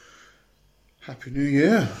Happy New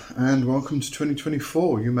Year and welcome to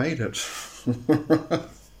 2024. You made it.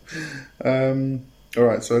 All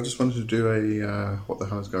right, so I just wanted to do a what the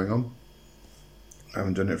hell is going on? I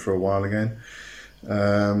haven't done it for a while again.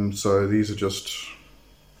 So these are just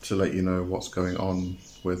to let you know what's going on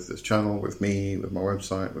with this channel, with me, with my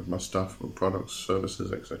website, with my stuff, with products,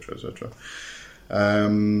 services, etc., etc.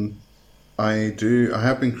 I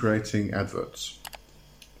have been creating adverts.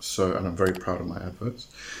 And I'm very proud of my adverts.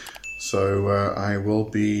 So I will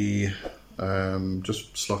be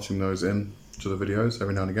just slotting those in to the videos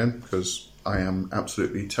every now and again because I am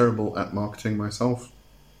absolutely terrible at marketing myself.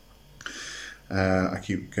 I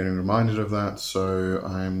keep getting reminded of that, so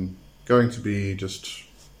I'm going to be just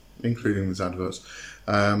including these adverts.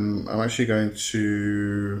 I'm actually going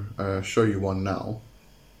to show you one now,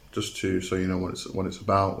 just so you know what it's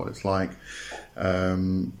about, what it's like.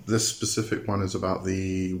 This specific one is about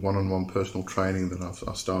the one-on-one personal training that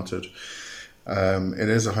I've started. It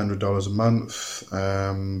is $100 a month,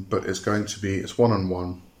 but it's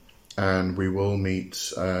one-on-one, and we will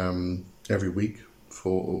meet every week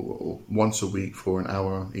or once a week for an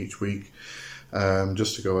hour each week,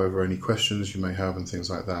 just to go over any questions you may have and things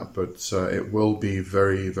like that. But it will be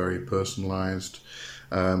very, very personalized.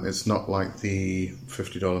 It's not like the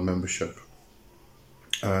 $50 membership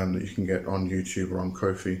that you can get on YouTube or on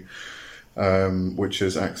Ko-fi, which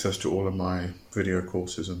is access to all of my video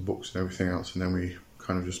courses and books and everything else, and then we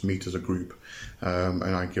kind of just meet as a group, and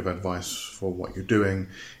I give advice for what you're doing.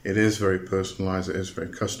 It is very personalized, it is very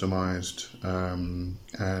customized,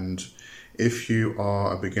 and if you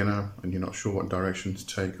are a beginner and you're not sure what direction to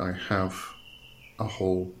take, I have a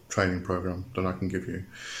whole training program that I can give you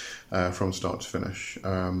from start to finish.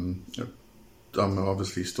 I'm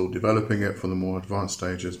obviously still developing it for the more advanced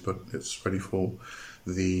stages, but it's ready for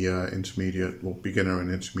the intermediate, or beginner and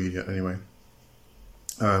intermediate anyway.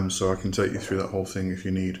 So I can take you through that whole thing if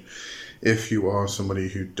you need. If you are somebody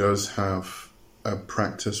who does have a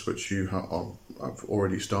practice which you have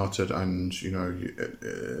already started, and you know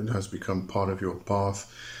it has become part of your path,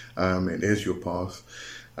 it is your path,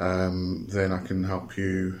 then I can help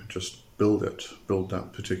you just build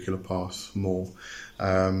that particular path more.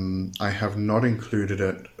 I have not included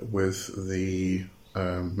it with the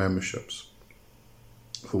memberships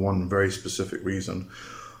for one very specific reason.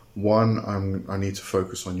 One, I need to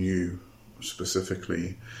focus on you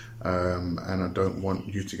specifically, and I don't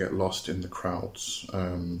want you to get lost in the crowds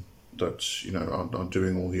that are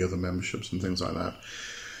doing all the other memberships and things like that.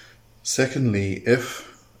 Secondly,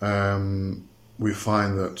 if we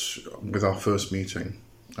find that with our first meeting,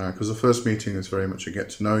 because the first meeting is very much a get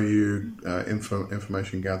to know you,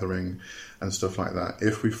 information gathering and stuff like that.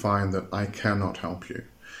 If we find that I cannot help you,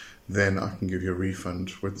 then I can give you a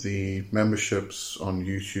refund. With the memberships on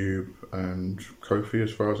YouTube and Ko-fi,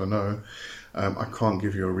 as far as I know, I can't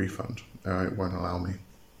give you a refund. It won't allow me.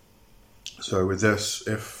 So with this,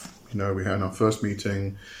 if we had our first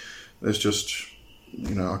meeting, there's just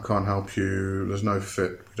I can't help you, there's no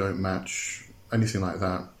fit, we don't match, anything like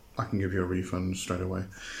that, I can give you a refund straight away.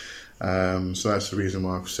 So that's the reason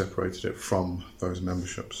why I've separated it from those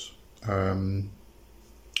memberships. Anyway,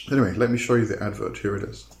 let me show you the advert. Here it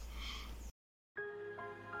is.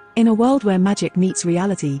 In a world where magic meets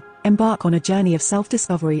reality, embark on a journey of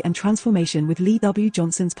self-discovery and transformation with Lee W.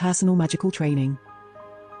 Johnson's personal magical training.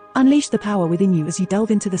 Unleash the power within you as you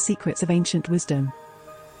delve into the secrets of ancient wisdom.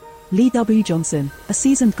 Lee W. Johnson, a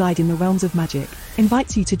seasoned guide in the realms of magic,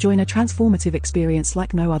 invites you to join a transformative experience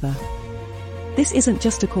like no other. This isn't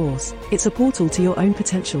just a course, it's a portal to your own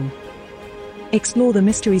potential. Explore the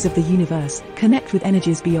mysteries of the universe, connect with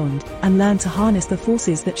energies beyond, and learn to harness the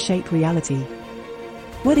forces that shape reality.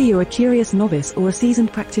 Whether you're a curious novice or a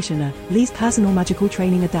seasoned practitioner, Lee's personal magical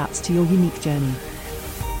training adapts to your unique journey.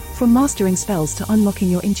 From mastering spells to unlocking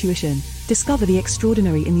your intuition, discover the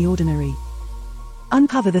extraordinary in the ordinary.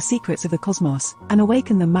 Uncover the secrets of the cosmos, and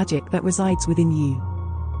awaken the magic that resides within you.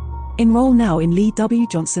 Enroll now in Lee W.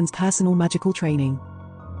 Johnson's personal magical training.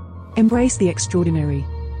 Embrace the extraordinary.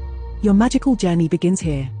 Your magical journey begins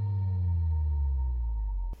here.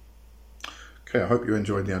 Okay, I hope you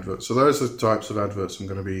enjoyed the advert. So those are the types of adverts I'm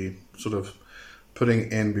going to be sort of putting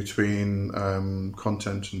in between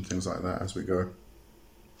content and things like that as we go,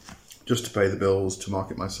 just to pay the bills, to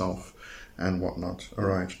market myself and whatnot. All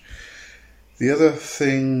right. The other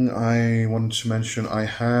thing I wanted to mention, I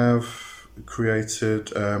have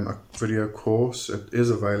created a video course. It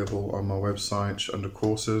is available on my website under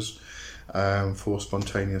courses for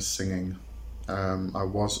spontaneous singing. I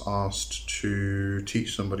was asked to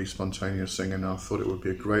teach somebody spontaneous singing, and I thought it would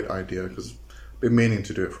be a great idea, because I've been meaning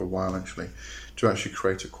to do it for a while actually, to actually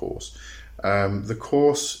create a course. The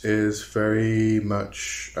course is very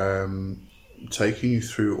much taking you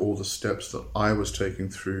through all the steps that I was taking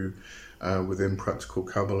through within Practical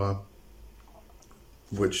Kabbalah,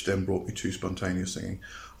 which then brought me to spontaneous singing.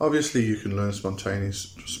 Obviously, you can learn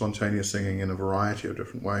spontaneous singing in a variety of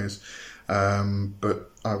different ways,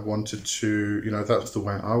 but I wanted to, that's the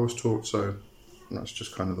way I was taught, so that's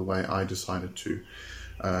just kind of the way I decided to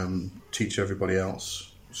teach everybody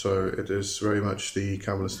else. So it is very much the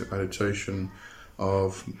Kabbalistic meditation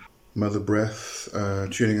of mother breath,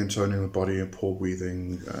 tuning and toning the body, and pore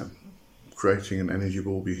breathing, creating an energy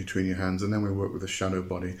ball between your hands, and then we work with the shadow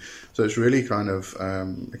body. So it's really kind of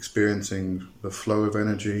experiencing the flow of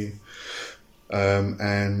energy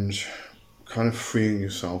and kind of freeing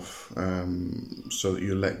yourself so that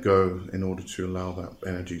you let go in order to allow that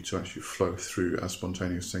energy to actually flow through as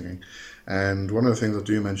spontaneous singing. And one of the things I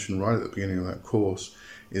do mention right at the beginning of that course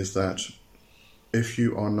is that if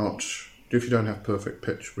you don't have perfect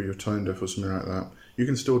pitch, where you're tone deaf or something like that, you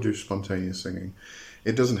can still do spontaneous singing.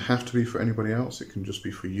 It doesn't have to be for anybody else. It can just be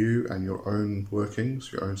for you and your own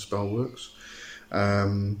workings, your own spell works.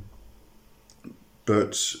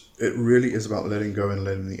 But it really is about letting go and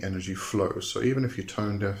letting the energy flow. So even if you're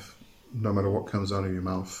tone deaf, no matter what comes out of your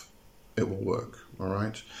mouth, it will work, all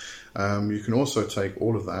right? You can also take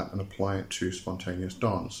all of that and apply it to spontaneous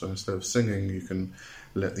dance. So instead of singing, you can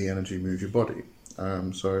let the energy move your body.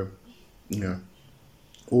 All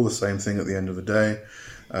the same thing at the end of the day.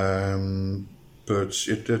 But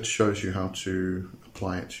it shows you how to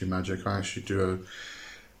apply it to magic. I actually do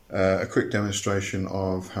a quick demonstration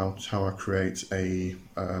of how I create a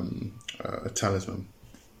talisman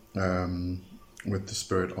with the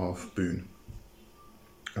spirit of Boon.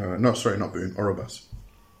 Not Boon, Orobas,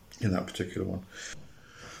 in that particular one.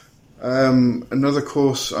 Another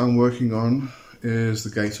course I'm working on is the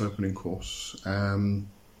gate opening course.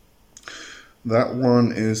 That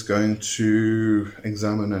one is going to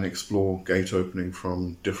examine and explore gate opening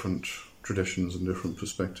from different traditions and different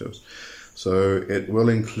perspectives. So it will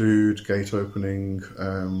include gate opening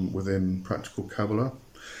within Practical Kabbalah,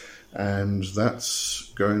 and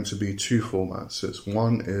that's going to be two formats.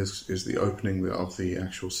 One is the opening of the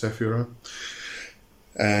actual Sephirah,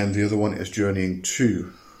 and the other one is journeying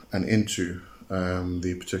to and into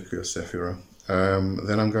the particular Sephirah.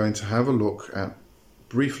 Then I'm going to have a look at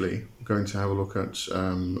the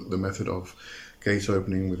method of gate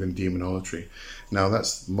opening within demonolatry. Now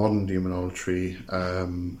that's modern demonolatry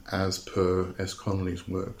as per S. Connolly's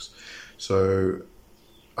works. So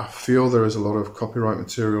I feel there is a lot of copyright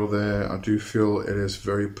material there. I do feel it is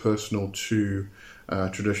very personal to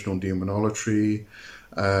traditional demonolatry.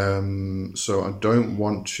 So I don't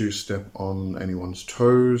want to step on anyone's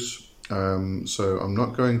toes. So I'm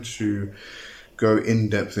not going to go in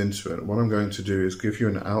depth into it. What I'm going to do is give you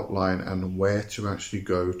an outline and where to actually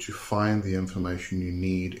go to find the information you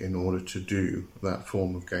need in order to do that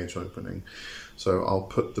form of gate opening. So I'll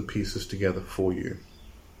put the pieces together for you,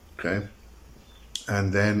 okay?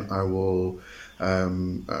 And then I will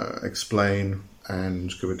explain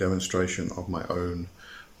and give a demonstration of my own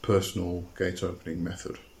personal gate opening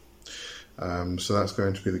method. So that's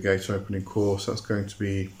going to be the gate opening course. That's going to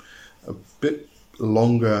be a bit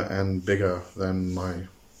longer and bigger than my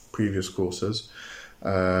previous courses,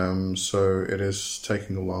 so it is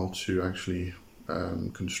taking a while to actually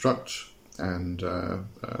construct and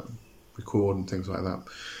record and things like that,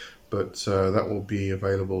 but that will be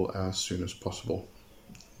available as soon as possible,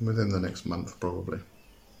 within the next month probably.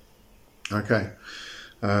 Okay,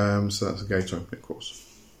 so that's a gate opening course.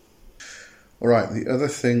 Alright, the other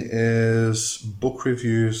thing is book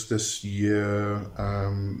reviews this year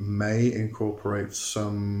may incorporate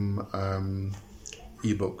some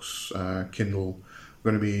ebooks, Kindle. I'm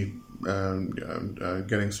going to be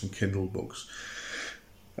getting some Kindle books.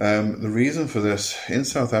 The reason for this, in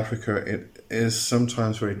South Africa, it is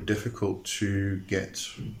sometimes very difficult to get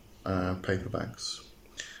paperbacks.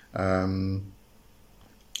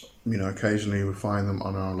 Occasionally we find them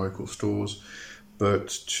on our local stores, but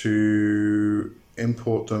to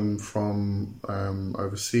import them from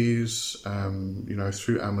overseas,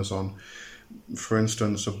 through Amazon, for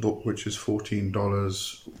instance, a book which is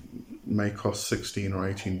 $14 may cost $16 or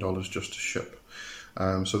 $18 just to ship.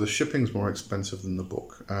 So the shipping's more expensive than the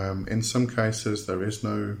book. In some cases, there is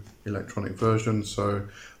no electronic version, so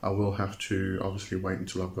I will have to obviously wait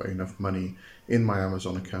until I've got enough money in my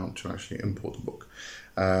Amazon account to actually import the book.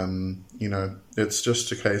 It's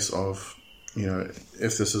just a case of,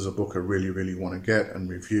 if this is a book I really, really want to get and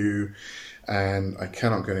review, and I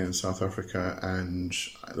cannot get it in South Africa and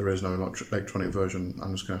there is no electronic version,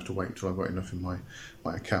 I'm just going to have to wait until I've got enough in my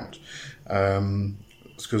account.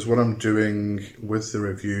 because what I'm doing with the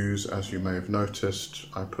reviews, as you may have noticed,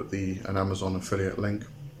 I put an Amazon affiliate link.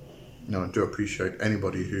 Now, I do appreciate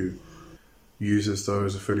anybody who uses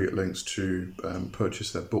those affiliate links to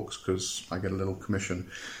purchase their books, because I get a little commission.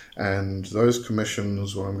 And those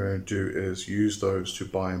commissions, what I'm going to do is use those to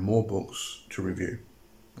buy more books to review.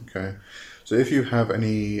 Okay, so if you have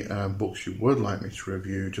any books you would like me to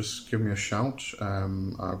review, just give me a shout.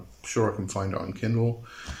 I'm sure I can find it on Kindle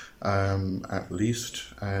at least,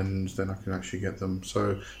 and then I can actually get them.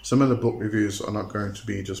 So some of the book reviews are not going to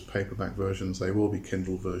be just paperback versions, they will be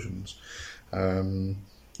Kindle versions,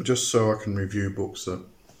 just so I can review books that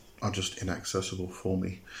are just inaccessible for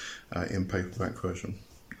me in paperback version.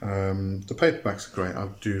 The paperbacks are great. I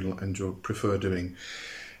do prefer doing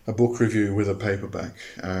a book review with a paperback.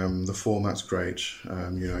 The format's great.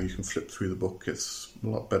 You can flip through the book. It's a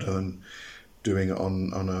lot better than doing it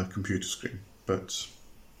on a computer screen. But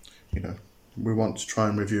we want to try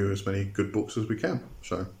and review as many good books as we can.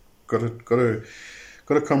 So got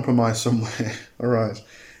to compromise somewhere. All right.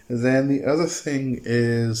 Then the other thing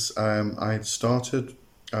is I started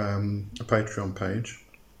a Patreon page,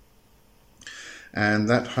 and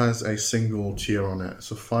that has a single tier on it. It's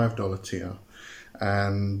a $5 tier.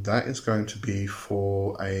 And that is going to be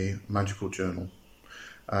for a magical journal.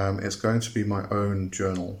 It's going to be my own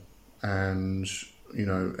journal, and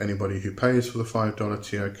anybody who pays for the $5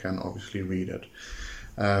 tier can obviously read it.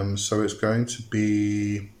 So it's going to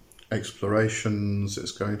be explorations,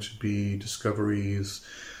 it's going to be discoveries,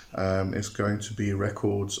 it's going to be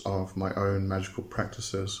records of my own magical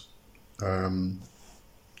practices, and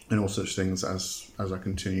all such things as I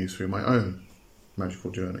continue through my own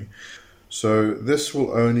magical journey. So this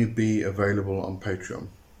will only be available on Patreon,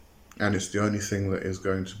 and it's the only thing that is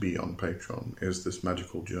going to be on Patreon is this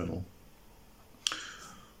magical journal,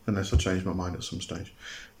 unless I change my mind at some stage.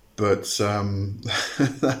 But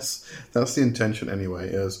that's the intention anyway,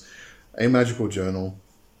 is a magical journal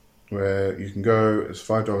where you can go, it's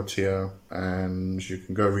 $5 tier, and you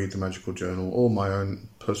can go read the magical journal, all my own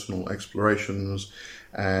personal explorations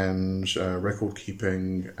and record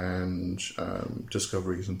keeping and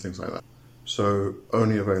discoveries and things like that. So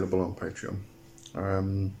only available on Patreon.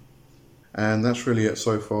 And that's really it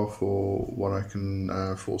so far for what I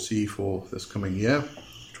can foresee for this coming year,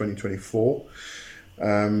 2024.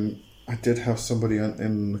 I did have somebody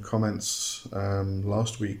in the comments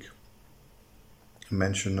last week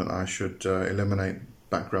mention that I should eliminate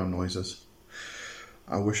background noises.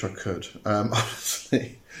 I wish I could,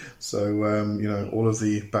 honestly. So, all of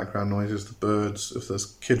the background noises, the birds, if there's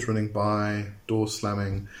kids running by, doors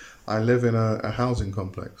slamming. I live in a housing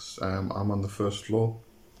complex. I'm on the first floor.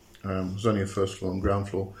 There's only a first floor and ground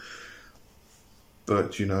floor.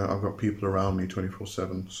 But, I've got people around me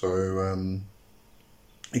 24/7. So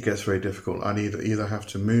it gets very difficult. I either have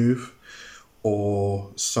to move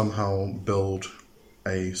or somehow build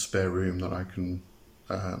a spare room that I can,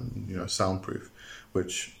 soundproof,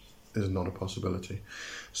 which is not a possibility.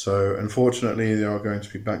 So unfortunately, there are going to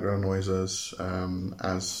be background noises,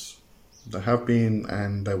 as there have been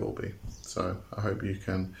and there will be. So I hope you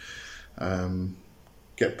can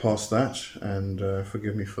get past that and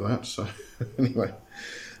forgive me for that. So anyway,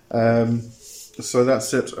 so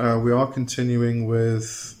that's it. We are continuing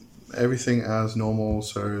with everything as normal.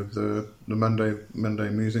 So the Monday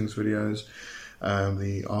Musings videos,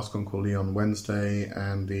 the Ask Uncle Lee on Wednesday,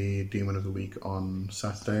 and the Demon of the Week on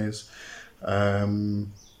Saturdays.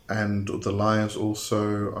 And the lives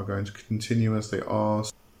also are going to continue as they are.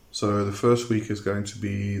 So the first week is going to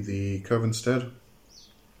be the Covenstead,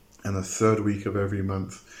 and the third week of every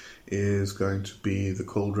month is going to be the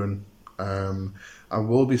Cauldron. I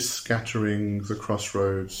will be scattering the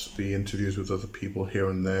Crossroads, the interviews with other people here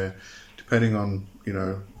and there, depending on,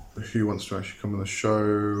 who wants to actually come on the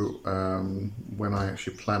show, when I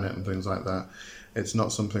actually plan it and things like that. It's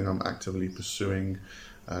not something I'm actively pursuing.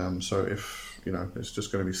 So if, it's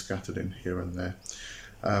just going to be scattered in here and there.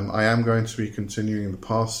 I am going to be continuing the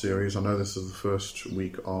Path series. I know this is the first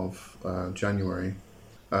week of January,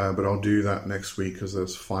 but I'll do that next week because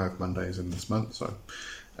there's 5 Mondays in this month. So,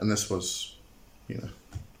 and this was,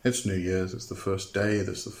 it's New Year's. It's the first day.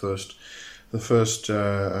 That's the first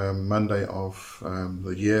Monday of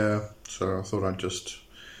the year. So I thought I'd just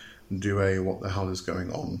do a what the hell is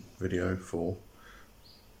going on video for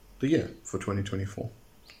the year, for 2024.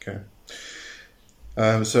 Okay.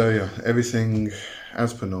 So yeah, everything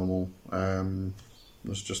as per normal.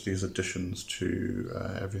 There's just these additions to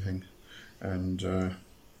everything, and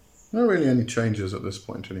not really any changes at this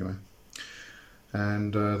point anyway.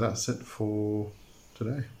 And that's it for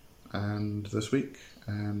today and this week,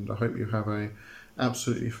 and I hope you have a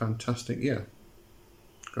absolutely fantastic year.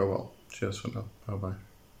 Go well. Cheers for now. Bye bye.